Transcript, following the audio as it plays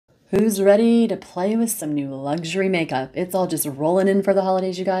Who's ready to play with some new luxury makeup? It's all just rolling in for the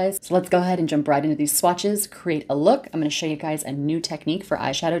holidays, you guys. So let's go ahead and jump right into these swatches, create a look. I'm going to show you guys a new technique for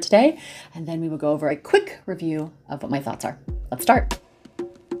eyeshadow today, and then we will go over a quick review of what my thoughts are. Let's start.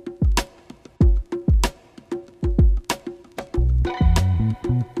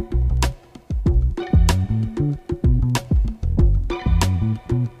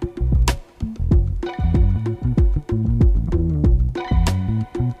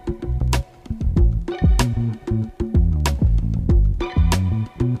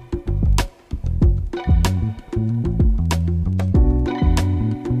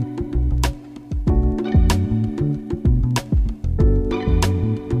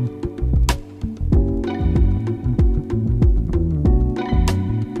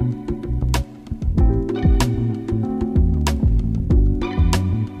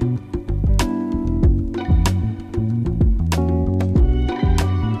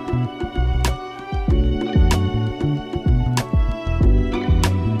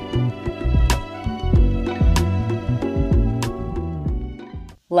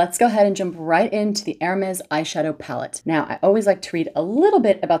 Let's go ahead and jump right into the Hermès eyeshadow palette. Now, I always like to read a little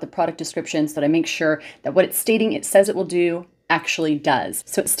bit about the product description so that I make sure that what it's stating it says it will do actually does.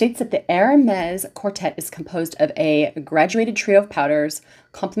 So it states that the Hermès quartet is composed of a graduated trio of powders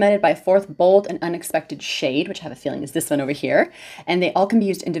complemented by a fourth bold and unexpected shade, which I have a feeling is this one over here. And they all can be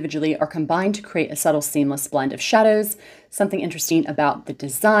used individually or combined to create a subtle, seamless blend of shadows. Something interesting about the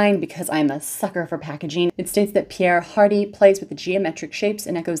design, because I'm a sucker for packaging, it states that Pierre Hardy plays with the geometric shapes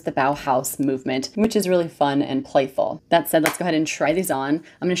and echoes the Bauhaus movement, which is really fun and playful. That said, let's go ahead and try these on.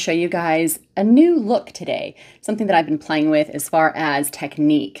 I'm going to show you guys a new look today, something that I've been playing with as far as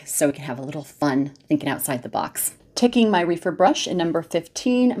technique, so we can have a little fun thinking outside the box. Taking my REPHER brush in number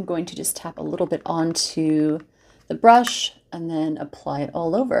 15, I'm going to just tap a little bit onto the brush and then apply it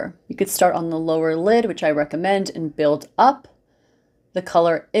all over. You could start on the lower lid, which I recommend, and build up the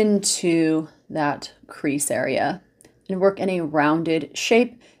color into that crease area and work in a rounded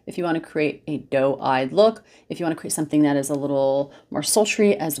shape. If you want to create a doe-eyed look, if you want to create something that is a little more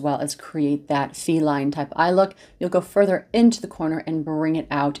sultry, as well as create that feline type eye look, you'll go further into the corner and bring it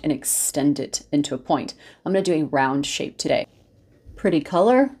out and extend it into a point. I'm going to do a round shape today. Pretty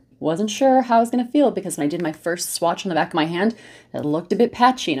color. Wasn't sure how I was going to feel because when I did my first swatch on the back of my hand, it looked a bit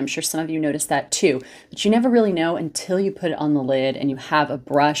patchy, and I'm sure some of you noticed that too. But you never really know until you put it on the lid and you have a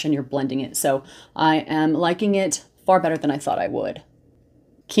brush and you're blending it. So I am liking it far better than I thought I would.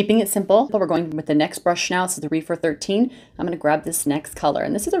 Keeping it simple, but we're going with the next brush now. So the REPHER 13. I'm going to grab this next color,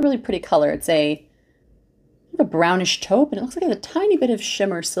 and this is a really pretty color. It's a brownish taupe, and it looks like it has a tiny bit of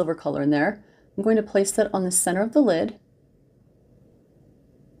shimmer silver color in there. I'm going to place that on the center of the lid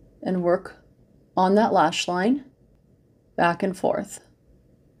and work on that lash line back and forth.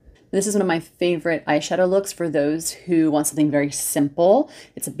 This is one of my favorite eyeshadow looks for those who want something very simple.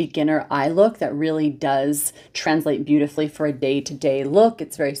 It's a beginner eye look that really does translate beautifully for a day-to-day look.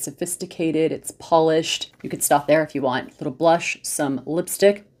 It's very sophisticated, it's polished. You could stop there if you want. A little blush, some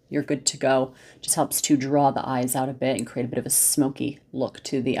lipstick, you're good to go. Just helps to draw the eyes out a bit and create a bit of a smoky look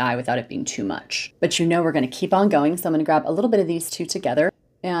to the eye without it being too much. But you know we're gonna keep on going, so I'm gonna grab a little bit of these two together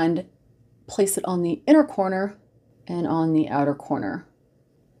and place it on the inner corner and on the outer corner.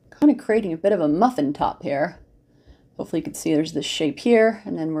 Kind of creating a bit of a muffin top here. Hopefully you can see there's this shape here,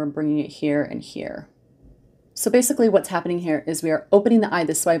 and then we're bringing it here and here. So basically what's happening here is we are opening the eye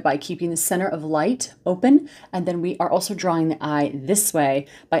this way by keeping the center of light open, and then we are also drawing the eye this way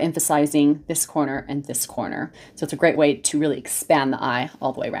by emphasizing this corner and this corner. So it's a great way to really expand the eye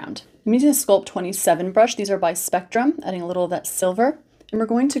all the way around. I'm using the Sculpt 27 brush. These are by Spectrum, adding a little of that silver. And we're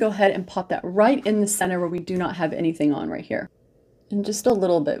going to go ahead and pop that right in the center where we do not have anything on right here. And just a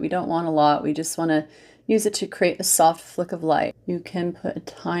little bit. We don't want a lot. We just want to use it to create a soft flick of light. You can put a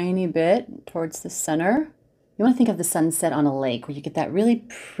tiny bit towards the center. You want to think of the sunset on a lake where you get that really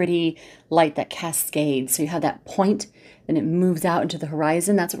pretty light that cascades. So you have that point, then it moves out into the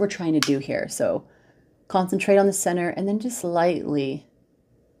horizon. That's what we're trying to do here. So concentrate on the center and then just lightly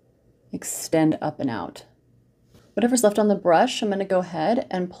extend up and out. Whatever's left on the brush, I'm going to go ahead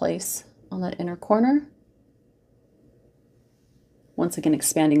and place on that inner corner. Once again,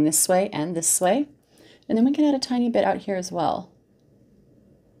 expanding this way and this way. And then we can add a tiny bit out here as well.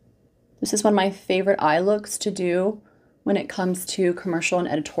 This is one of my favorite eye looks to do when it comes to commercial and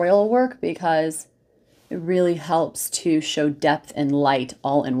editorial work because it really helps to show depth and light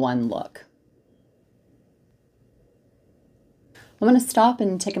all in one look. I'm going to stop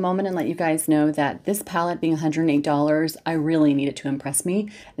and take a moment and let you guys know that this palette being $108, I really need it to impress me.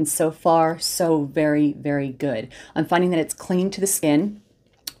 And so far, so very, very good. I'm finding that it's clinging to the skin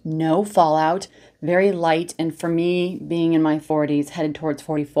no fallout, very light. And for me, being in my 40s, headed towards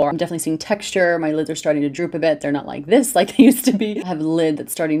 44, I'm definitely seeing texture. My lids are starting to droop a bit. They're not like this, like they used to be. I have a lid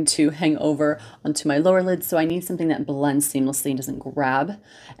that's starting to hang over onto my lower lid, so I need something that blends seamlessly and doesn't grab.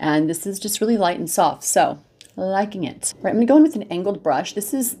 And this is just really light and soft, so liking it. All right, I'm gonna go in with an angled brush.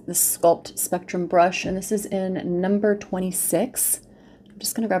 This is the Sculpt Spectrum brush, and this is in number 26. I'm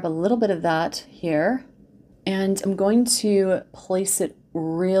just gonna grab a little bit of that here, and I'm going to place it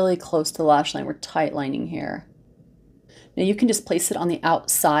really close to the lash line. We're tight lining here. Now you can just place it on the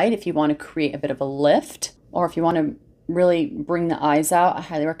outside if you want to create a bit of a lift, or if you want to really bring the eyes out, I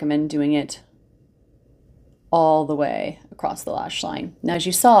highly recommend doing it all the way across the lash line. Now, as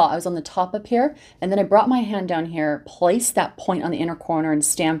you saw, I was on the top up here, and then I brought my hand down here, placed that point on the inner corner and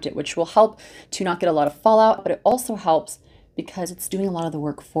stamped it, which will help to not get a lot of fallout, but it also helps because it's doing a lot of the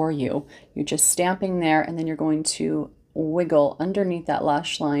work for you. You're just stamping there, and then you're going to wiggle underneath that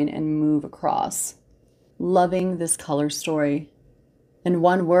lash line and move across. Loving this color story. In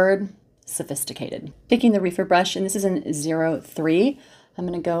one word, sophisticated. Taking the REPHER brush, and this is in 03. I'm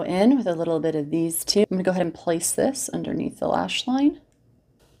going to go in with a little bit of these two. I'm going to go ahead and place this underneath the lash line.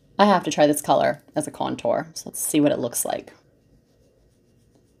 I have to try this color as a contour, so let's see what it looks like.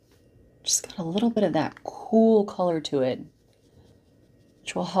 Just got a little bit of that cool color to it,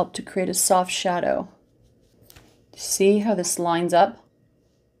 which will help to create a soft shadow. See how this lines up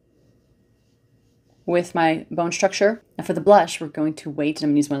with my bone structure? Now for the blush, we're going to wait, and I'm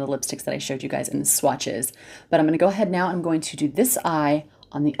going to use one of the lipsticks that I showed you guys in the swatches. But I'm going to go ahead now, I'm going to do this eye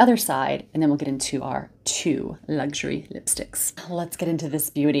on the other side, and then we'll get into our 2 luxury lipsticks. Let's get into this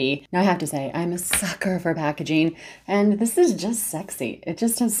beauty. Now I have to say, I'm a sucker for packaging, and this is just sexy. It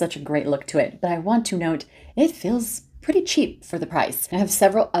just has such a great look to it. But I want to note, it feels pretty cheap for the price. I have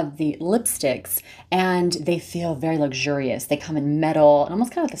several of the lipsticks, and they feel very luxurious. They come in metal and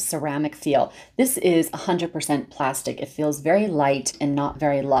almost kind of like a ceramic feel. This is 100% plastic. It feels very light and not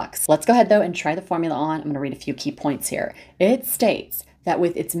very luxe. Let's go ahead though and try the formula on. I'm going to read a few key points here. It states that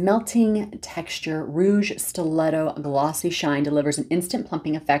with its melting texture, Rouge Stiletto Glossy Shine delivers an instant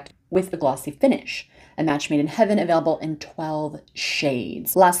plumping effect with a glossy finish. A match made in heaven, available in 12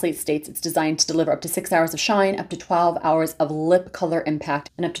 shades. Lastly, it states it's designed to deliver up to 6 hours of shine, up to 12 hours of lip color impact,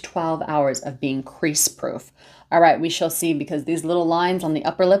 and up to 12 hours of being crease proof. All right, we shall see, because these little lines on the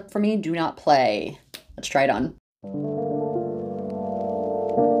upper lip for me do not play. Let's try it on.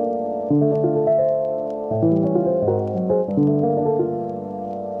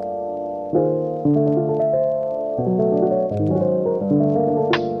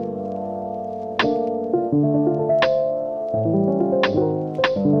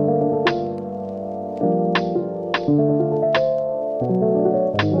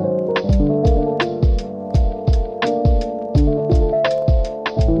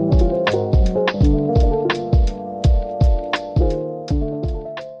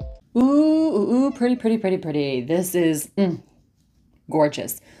 Pretty. This is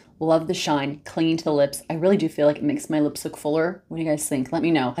gorgeous. Love the shine, clinging to the lips. I really do feel like it makes my lips look fuller. What do you guys think? Let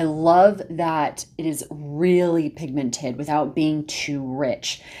me know. I love that it is really pigmented without being too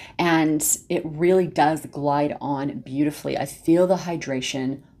rich. And it really does glide on beautifully. I feel the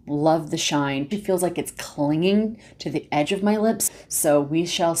hydration. Love the shine. It feels like it's clinging to the edge of my lips. So we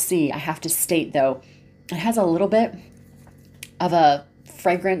shall see. I have to state though, it has a little bit of a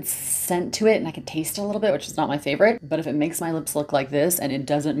fragrance scent to it, and I can taste it a little bit, which is not my favorite. But if it makes my lips look like this and it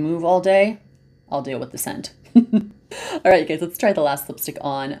doesn't move all day, I'll deal with the scent. All right, guys, let's try the last lipstick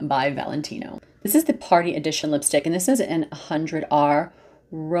on by Valentino. This is the Party Edition lipstick, and this is in 100R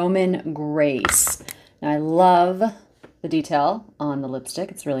Roman Grace. Now, I love the detail on the lipstick.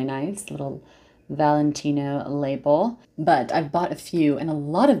 It's really nice, little Valentino label. But I've bought a few, and a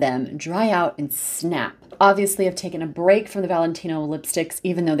lot of them dry out and snap. Obviously, I've taken a break from the Valentino lipsticks,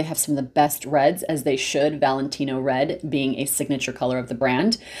 even though they have some of the best reds, as they should, Valentino red being a signature color of the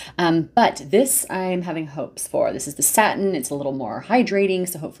brand. But this I'm having hopes for. This is the satin. It's a little more hydrating,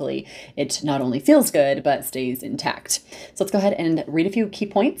 so hopefully it not only feels good, but stays intact. So let's go ahead and read a few key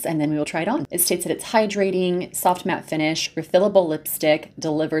points, and then we will try it on. It states that it's hydrating, soft matte finish, refillable lipstick,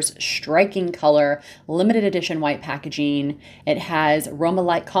 delivers striking color, limited edition white packaging. It has Roma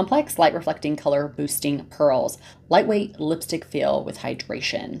Light Complex, light reflecting color boosting pearls, lightweight lipstick feel with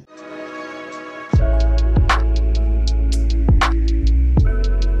hydration.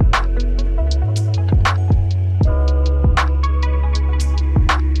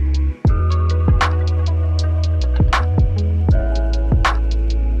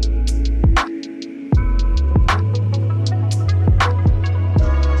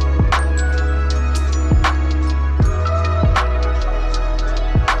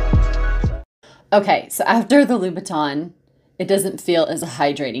 Okay, so after the Louboutin, it doesn't feel as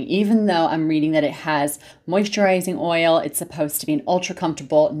hydrating, even though I'm reading that it has moisturizing oil. It's supposed to be an ultra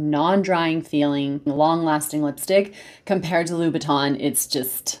comfortable, non-drying feeling, long-lasting lipstick. Compared to Louboutin, it's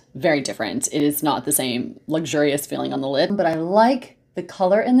just very different. It is not the same luxurious feeling on the lip, but I like the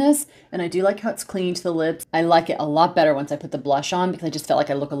color in this, and I do like how it's clinging to the lips. I like it a lot better once I put the blush on because I just felt like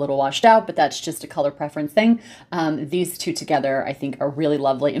I look a little washed out, but that's just a color preference thing. These two together I think are really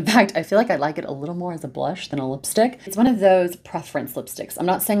lovely. In fact, I feel like I like it a little more as a blush than a lipstick. It's one of those preference lipsticks. I'm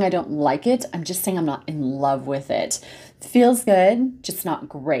not saying I don't like it, I'm just saying I'm not in love with it. Feels good, just not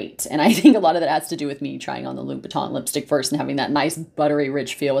great. And I think a lot of that has to do with me trying on the Louboutin lipstick first and having that nice buttery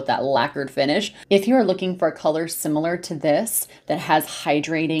rich feel with that lacquered finish. If you are looking for a color similar to this that has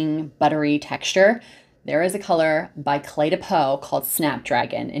hydrating buttery texture, there is a color by Clé de Peau called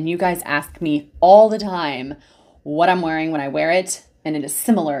Snapdragon. And you guys ask me all the time what I'm wearing when I wear it. And it is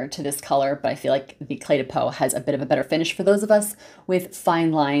similar to this color, but I feel like the Clé de Peau has a bit of a better finish for those of us with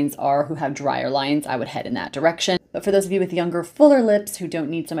fine lines or who have drier lines. I would head in that direction. But for those of you with younger, fuller lips who don't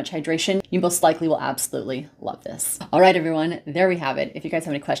need so much hydration, you most likely will absolutely love this. All right, everyone, there we have it. If you guys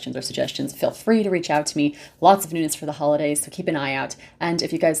have any questions or suggestions, feel free to reach out to me. Lots of newness for the holidays, so keep an eye out. And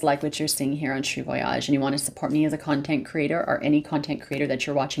if you guys like what you're seeing here on Cheri Voyage and you want to support me as a content creator or any content creator that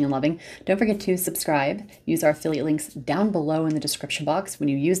you're watching and loving, don't forget to subscribe. Use our affiliate links down below in the description box. When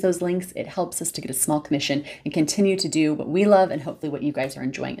you use those links, it helps us to get a small commission and continue to do what we love and hopefully what you guys are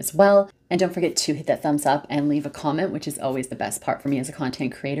enjoying as well. And don't forget to hit that thumbs up and leave a comment, which is always the best part for me as a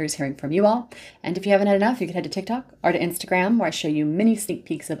content creator, is hearing from you all. And if you haven't had enough, you can head to TikTok or to Instagram, where I show you mini sneak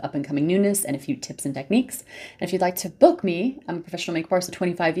peeks of up and coming newness and a few tips and techniques. And if you'd like to book me, I'm a professional makeup artist of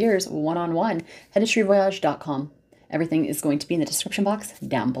 25 years, one-on-one, head to cherivoyage.com. Everything is going to be in the description box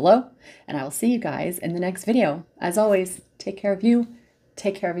down below. And I will see you guys in the next video. As always, take care of you,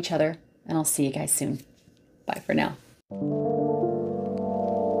 take care of each other, and I'll see you guys soon. Bye for now.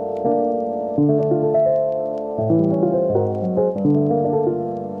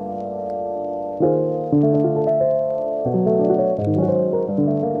 Thank you.